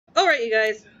Alright, you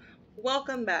guys,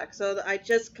 welcome back. So I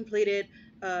just completed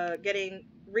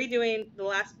redoing the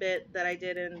last bit that I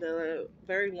did in the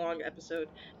very long episode,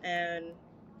 and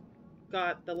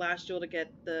got the last jewel to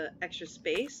get the extra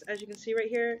space, as you can see right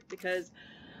here, because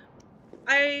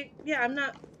I'm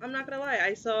not gonna lie,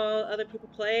 I saw other people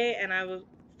play and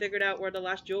figured out where the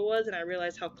last jewel was, and I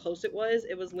realized how close it was.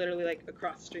 It was literally like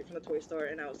across the street from the toy store,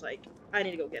 and I was like, I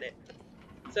need to go get it.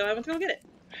 So I went to go get it.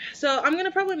 So I'm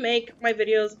gonna probably make my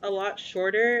videos a lot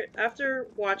shorter after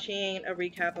watching a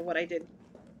recap of what I did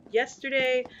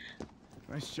yesterday.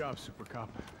 Nice job, Super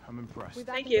Cop. I'm impressed.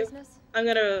 Thank you. Business? I'm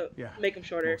gonna make them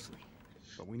shorter. Mostly.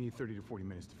 But we need 30 to 40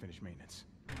 minutes to finish maintenance.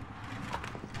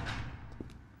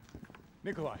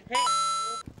 Nikolai. Hey.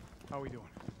 How are we doing?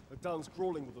 The town's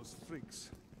crawling with those freaks.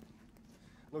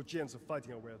 No chance of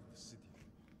fighting our way out of the city.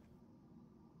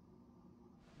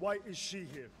 Why is she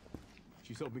here?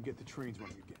 She's helping get the trains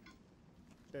running again.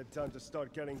 Bad time to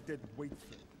start carrying dead weight for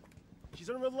her.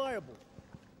 She's unreliable.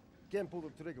 Can't pull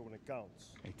the trigger when it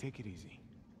counts. Hey, take it easy.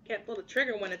 Can't pull the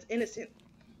trigger when it's innocent.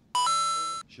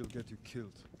 She'll get you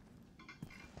killed.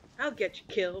 I'll get you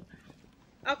killed.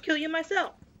 I'll kill you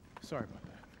myself. Sorry about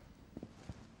that.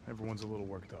 Everyone's a little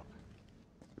worked up.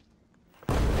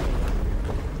 Oh,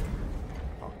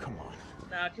 come on.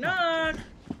 Knock, knock.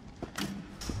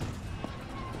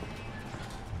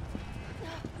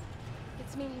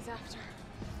 It's me he's after.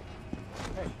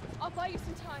 Hey. I'll buy you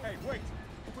some time. Hey, wait.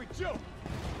 Wait, Jill.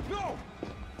 No!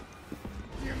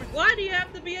 Damn it. Why do you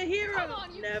have to be a hero? Come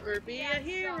on, you Never be a freaky-ass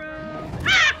hero.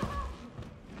 Ah!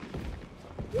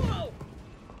 Whoa!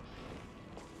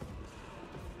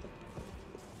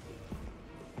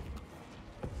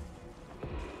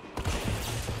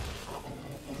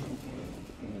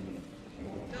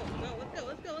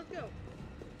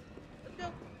 Let's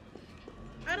go.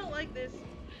 I don't like this.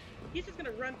 He's just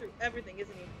gonna run through everything,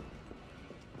 isn't he?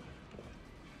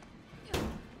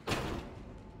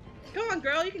 Come on,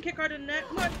 girl, you can kick harder than that.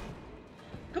 Come on.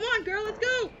 Come on, girl, let's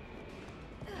go.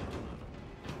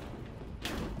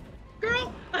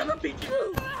 Girl, I'm gonna beat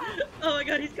you. Oh my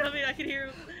god, he's coming. I can hear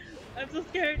him. I'm so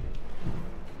scared.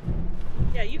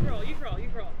 Yeah, you crawl. I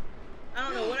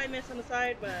don't know what I missed on the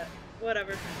side, but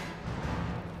whatever.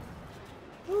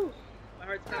 Whew. My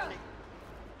heart's pounding.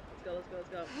 Let's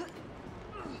go.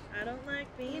 I don't like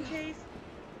being chased.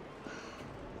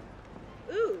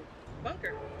 Ooh,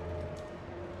 bunker.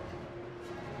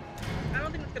 I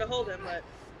don't think it's gonna hold him, but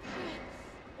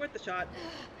worth the shot.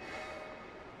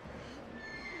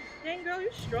 Dang, girl,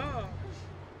 you're strong.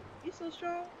 You so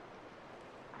strong.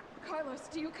 Carlos,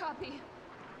 do you copy?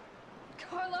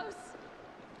 Carlos!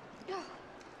 Oh,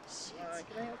 shit.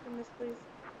 Can I open this, please?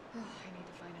 Oh, I need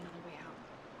to find another way out.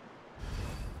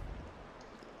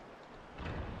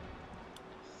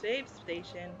 Save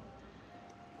station.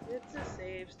 It's a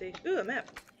save station. Ooh, a map.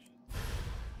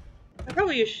 I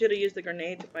probably should have used the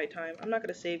grenade to buy time. I'm not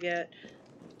gonna save yet.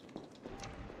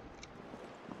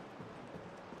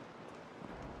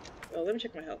 Oh, let me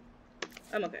check my health.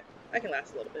 I'm okay. I can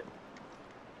last a little bit.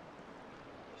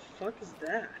 The fuck is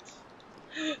that?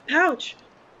 Pouch!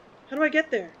 How do I get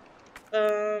there?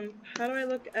 How do I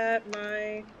look at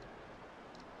my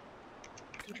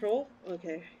control?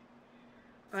 Okay.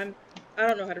 I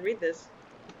don't know how to read this.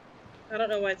 I don't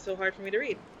know why it's so hard for me to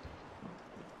read.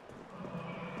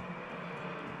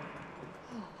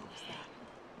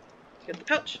 Let's get the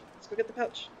pouch. Let's go get the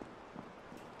pouch.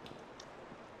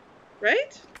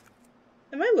 Right?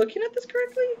 Am I looking at this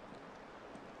correctly?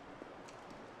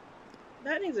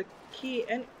 That needs a key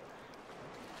and...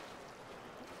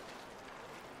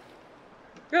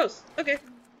 Gross. Okay.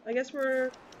 I guess we're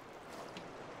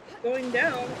going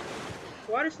down.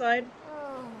 Water slide.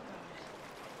 Oh,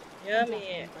 God.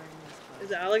 Yummy. Is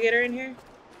the alligator in here?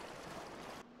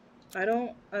 I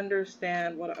don't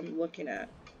understand what I'm looking at.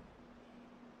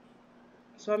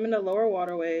 So I'm in the lower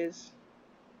waterways.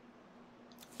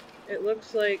 It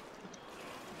looks like...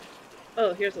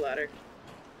 Oh, here's a ladder.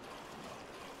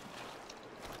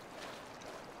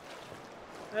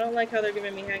 I don't like how they're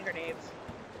giving me hand grenades.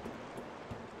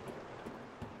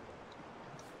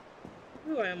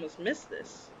 Ooh, I almost missed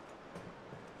this.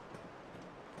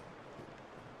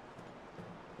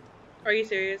 Are you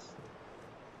serious?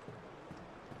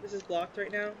 This is blocked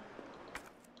right now?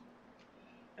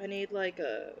 I need like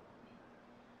a...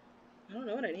 I don't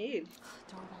know what I need.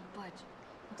 Door won't budge.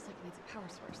 Looks like it needs a power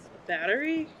source. A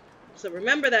battery? So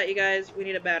remember that, you guys. We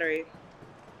need a battery.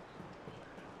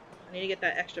 I need to get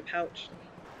that extra pouch.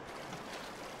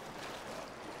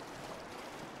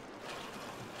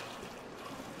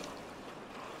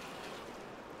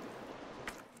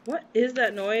 What is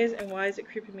that noise and why is it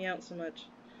creeping me out so much?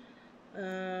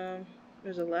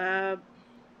 There's a lab.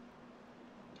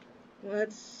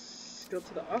 Let's go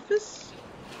to the office.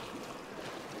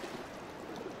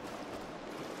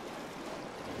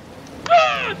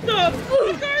 Ah! The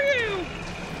fuck are you?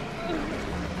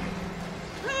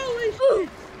 Holy shit!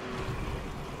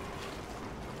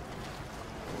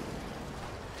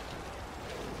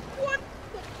 What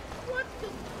the? What the?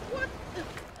 What the?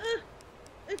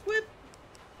 Equip!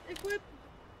 Equip!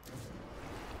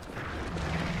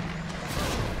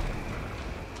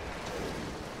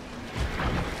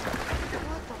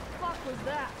 What the fuck was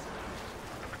that?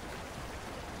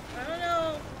 I don't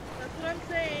know. That's what I'm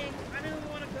saying. I didn't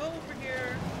want to go over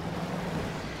here.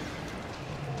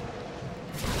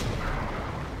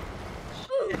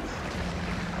 Shit.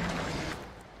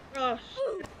 Oh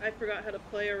shit. I forgot how to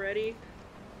play already.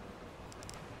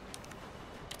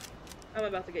 I'm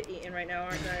about to get eaten right now,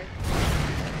 aren't I?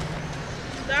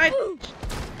 Die!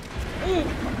 Ooh!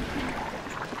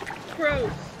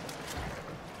 Gross.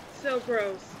 So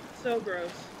gross. So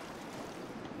gross.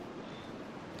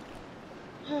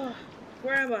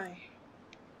 Where am I?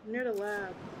 I'm near the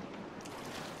lab.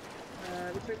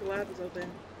 Looks like the lab is open.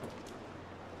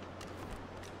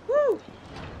 Woo!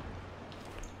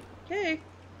 Okay.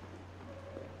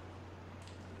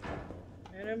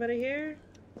 Anybody here?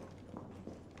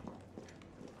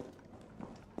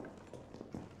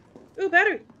 Ooh,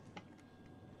 battery!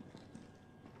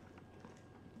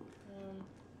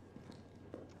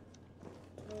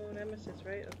 Oh, nemesis,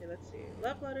 right? Okay, let's see.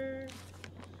 Love letter.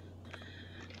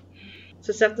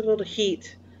 Susceptible to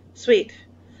heat. Sweet.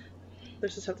 They're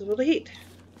susceptible to heat.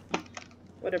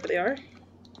 Whatever they are.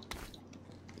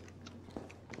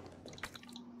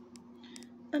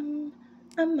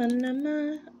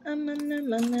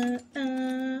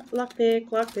 Lockpick,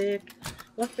 lockpick.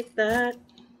 Lockpick that.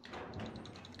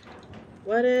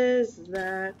 What is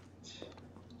that?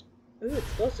 Ooh,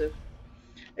 explosive.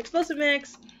 Explosive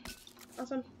mix!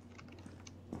 Awesome.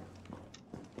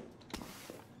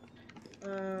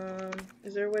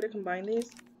 Is there a way to combine these?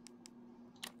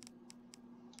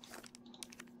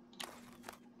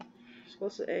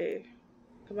 Explosive A.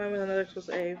 Combine with another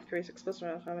explosive A, creates explosive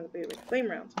rounds, combine with the B, make flame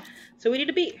rounds. So we need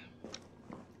a B.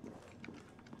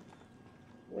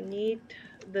 We need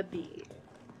the B.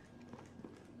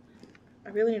 I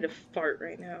really need to fart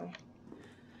right now.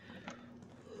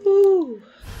 Whew.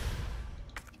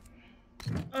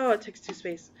 Oh, it takes 2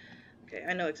 space. Okay,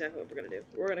 I know exactly what we're gonna do.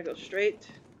 We're gonna go straight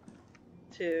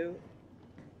to...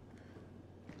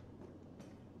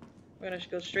 We're gonna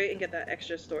go straight and get that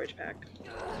extra storage pack.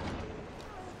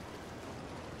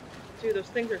 Dude, those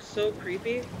things are so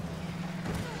creepy.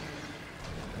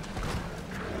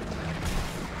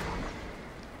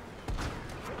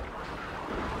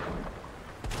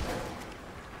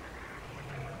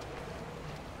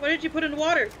 What did you put in the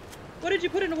water? What did you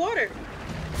put in the water?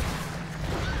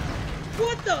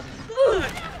 What the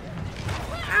fuck?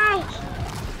 Ouch!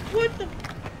 What the...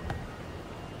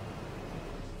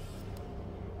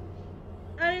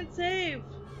 I didn't save.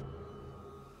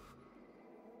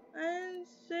 I didn't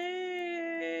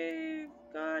save.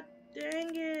 God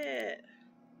dang it.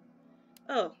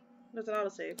 Oh, there's an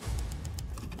autosave.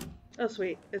 Oh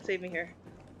sweet, it saved me here.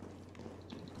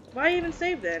 Why even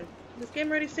save then? This game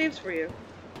already saves for you.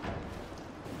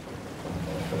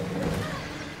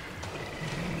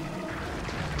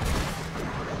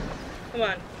 Come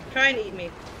on, try and eat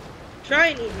me. Try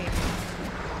and eat me.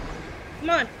 Come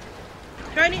on,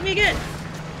 try and eat me again.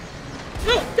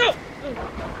 No, no!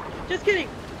 Oh. Just kidding.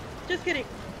 Just kidding.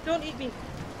 Don't eat me.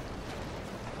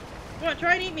 Come on,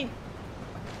 try and eat me.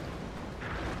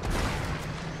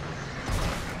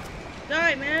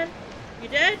 Die, man. You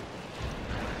dead?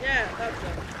 Yeah, I thought so.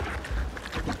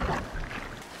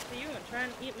 See you and try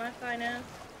and eat my fine ass.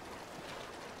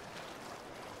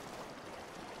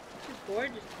 She's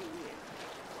gorgeous to be eaten.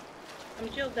 I'm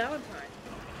Jill Valentine.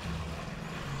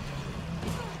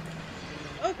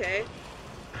 Okay.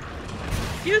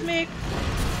 Excuse me.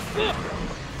 Oh,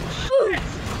 shit.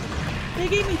 They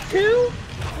gave me 2?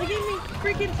 They gave me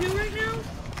freaking 2 right now?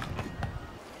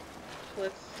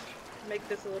 Let's make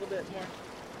this a little bit more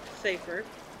safer.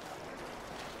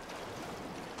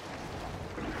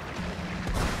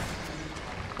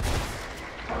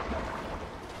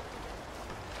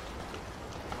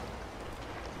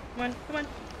 Come on, come on.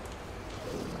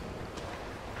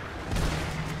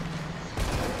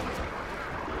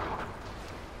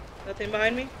 Nothing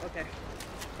behind me? Okay.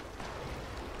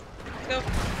 Let's go.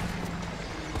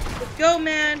 Let's go,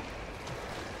 man!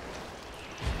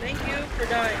 Thank you for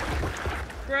dying.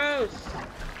 Gross.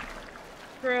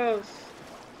 Gross.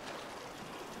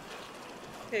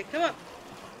 Okay, come up.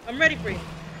 I'm ready for you.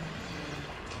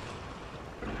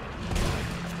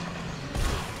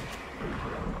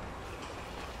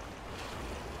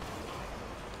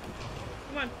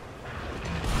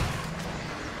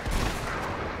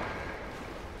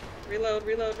 Reload,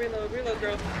 reload, reload, reload,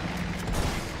 girl.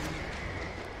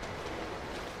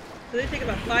 So they take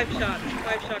about 5 shots.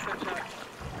 5 shotgun shots.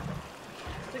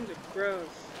 These things are gross.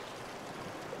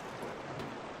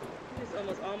 This is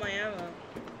almost all my ammo.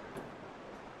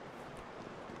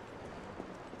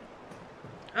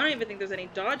 I don't even think there's any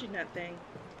dodge in that thing.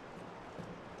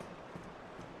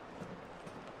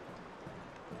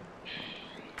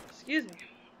 Excuse me.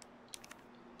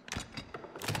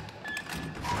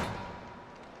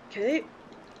 Okay.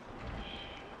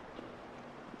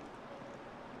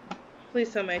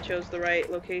 Please tell me I chose the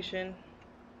right location.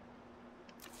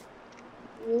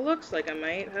 Looks like I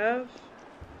might have.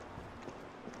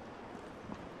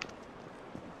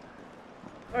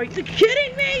 Are you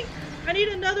kidding me? I need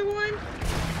another one?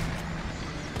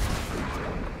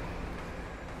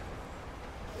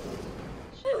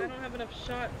 Shit, I don't have enough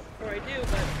shots. Or I do,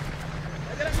 but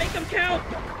I gotta make them count!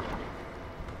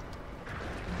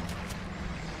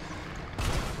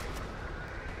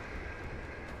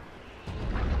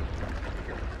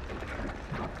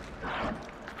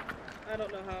 I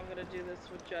don't know how I'm gonna do this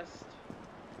with just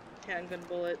handgun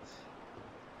bullets.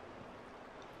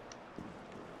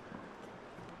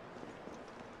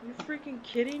 Are you freaking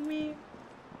kidding me?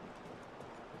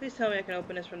 Please tell me I can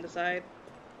open this from the side.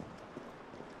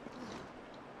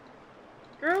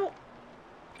 Girl!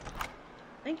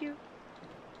 Thank you.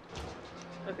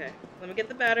 Okay, let me get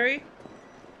the battery.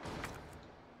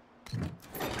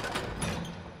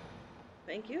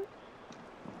 Thank you.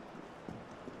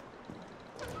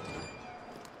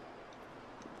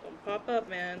 Don't pop up,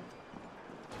 man.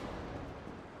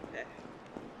 Okay.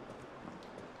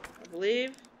 I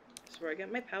believe this is where I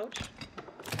get my pouch.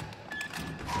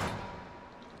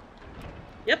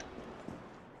 Yep.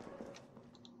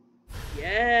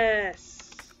 Yes!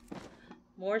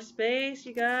 More space,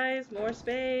 you guys. More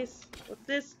space. What's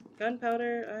this?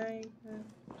 Gunpowder.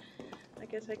 I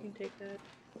guess I can take that.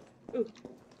 Ooh.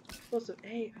 Explosive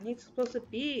A. I need explosive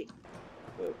B.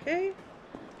 Okay.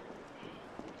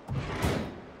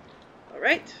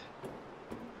 Alright.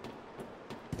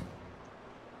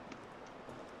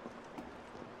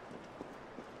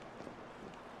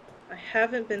 I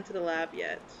haven't been to the lab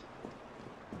yet.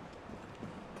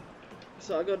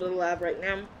 So I'll go to the lab right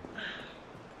now.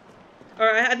 Or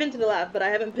I've been to the lab, but I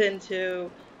haven't been to,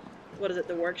 what is it,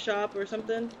 the workshop or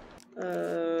something?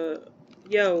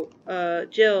 Jill,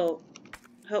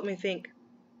 help me think.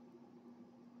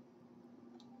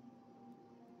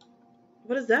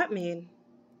 What does that mean?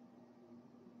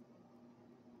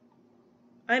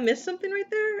 I missed something right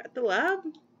there at the lab?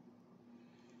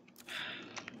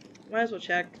 Might as well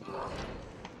check.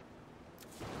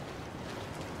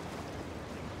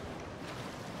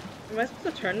 Am I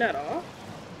supposed to turn that off?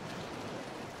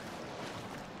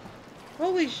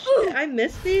 Holy shit, I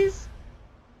missed these?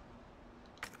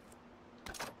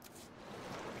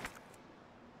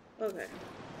 Okay.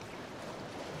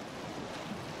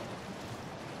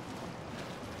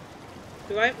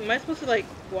 Am I supposed to like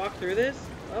walk through this?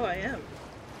 Oh, I am.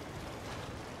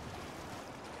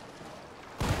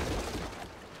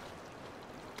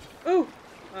 Ooh!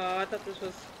 Oh, I thought this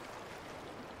was...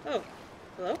 Oh,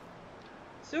 hello?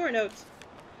 Sewer notes.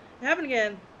 It happened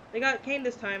again. They got Kane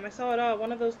this time. I saw it all.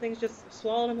 One of those things just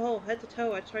swallowed him whole, head to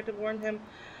toe. I tried to warn him.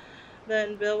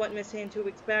 Then Bill went missing 2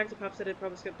 weeks back. The cop said it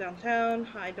probably skipped downtown.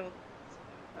 I don't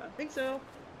think so.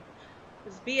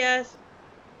 This is BS.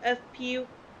 FP,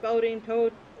 boating,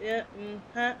 toad. Yeah,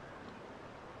 huh?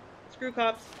 Screw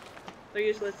cops. They're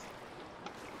useless.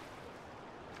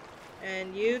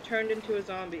 And you turned into a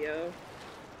zombie-o.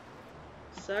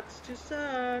 Sucks to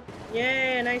suck.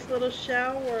 Yay, nice little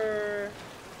shower.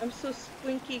 I'm so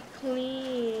squinky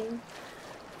clean.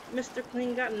 Mr.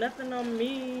 Clean got nothing on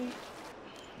me.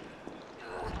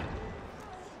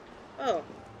 Oh.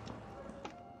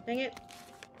 Dang it.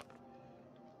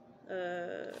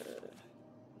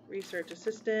 Research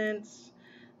assistance.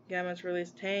 Gamma's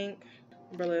released tank.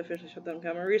 Umbrella officially shut down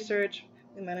Gamma research.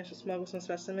 We managed to smuggle some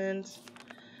specimens.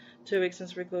 2 weeks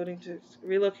since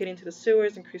relocating to the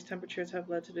sewers, increased temperatures have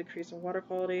led to decrease in water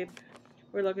quality.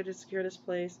 We're looking to secure this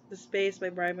space by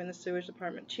bribing the sewage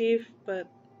department chief, but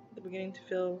they're beginning to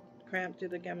feel cramped due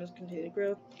to the Gamma's continued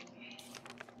growth.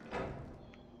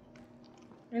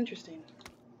 Interesting.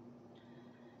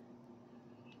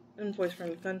 Invoice from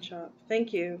the gun shop.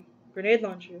 Thank you. Grenade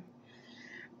launcher.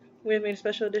 We have made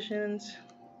special editions.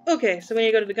 Okay, so when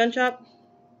you go to the gun shop,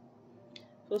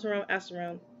 close around, ask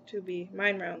around. 2B.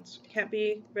 Mine rounds. Can't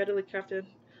be readily crafted.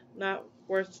 Not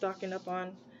worth stocking up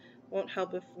on. Won't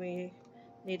help if we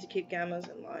need to keep Gammas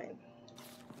in line.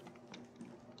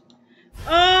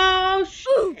 Oh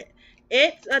shit!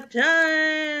 It's a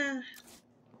time!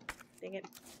 Dang it.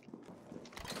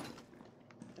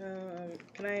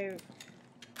 Can I...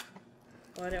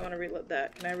 Oh, I didn't want to reload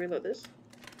that. Can I reload this?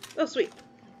 Oh, sweet.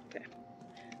 Okay.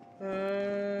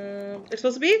 It's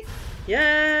supposed to be?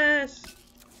 Yes!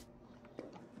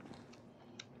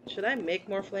 Should I make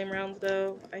more flame rounds,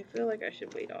 though? I feel like I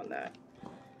should wait on that.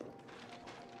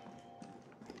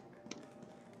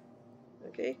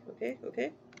 Okay, okay,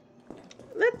 okay.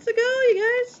 Let's go,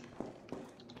 you guys!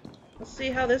 Let's see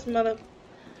how this mother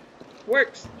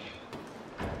works.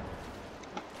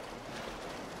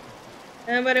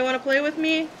 Anybody want to play with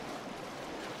me?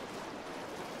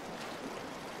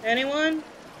 Anyone?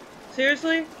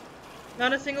 Seriously?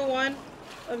 Not a single one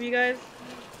of you guys?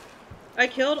 I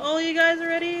killed all you guys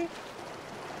already?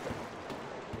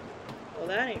 Well,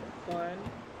 that ain't fun.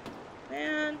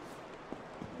 Man.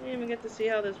 I didn't even get to see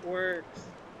how this works.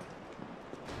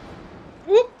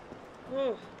 Whoop!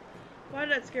 Oh. Why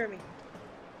did that scare me?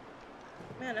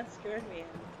 Man, that scared me.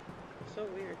 So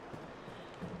weird.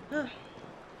 Huh.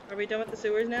 Are we done with the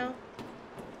sewers now?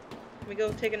 Can we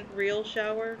go take a real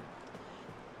shower?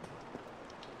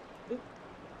 Oop.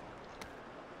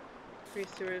 Free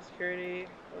sewer security,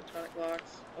 electronic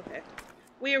locks. Okay.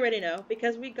 We already know,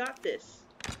 because we got this.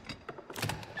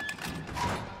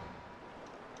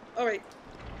 Alright.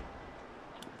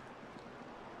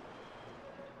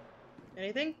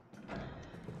 Anything?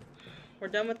 We're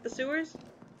done with the sewers?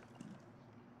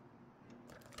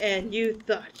 And you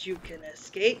thought you can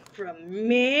escape from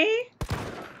me?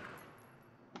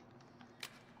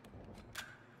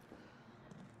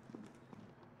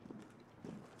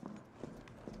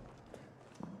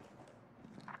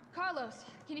 Carlos,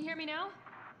 can you hear me now?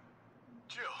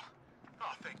 Jill.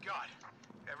 Oh, thank God.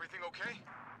 Everything okay?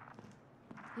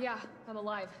 Yeah, I'm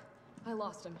alive. I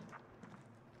lost him.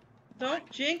 Don't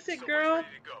jinx it, So girl. we're ready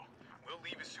to go. We'll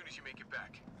leave as soon as you make it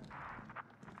back.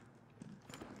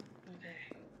 Okay.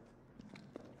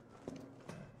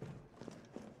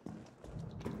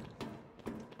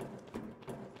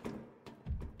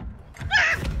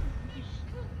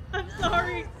 I'm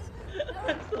sorry.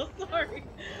 I'm so sorry.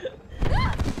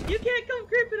 You can't come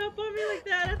creeping up on me like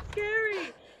that. That's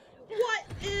scary. What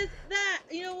is that?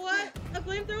 You know what? A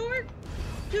flamethrower?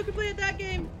 Two can play at that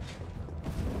game.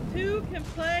 Two can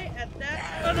play at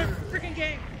that other freaking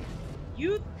game.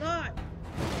 You thought.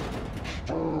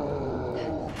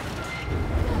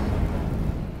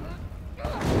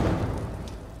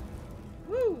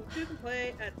 Woo! Two can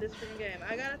play at this freaking game.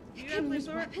 I got it. You got a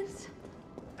flamethrower? Weapons?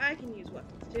 I can use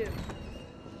weapons too.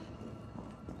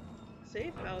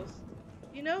 Safe house.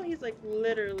 You know he's like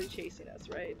literally chasing us,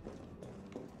 right?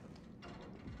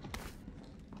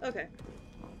 Okay.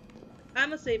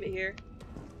 I'ma save it here.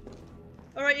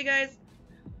 Alright, you guys.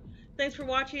 Thanks for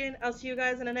watching. I'll see you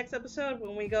guys in the next episode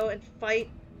when we go and fight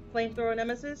Flamethrower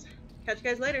Nemesis. Catch you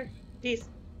guys later. Peace.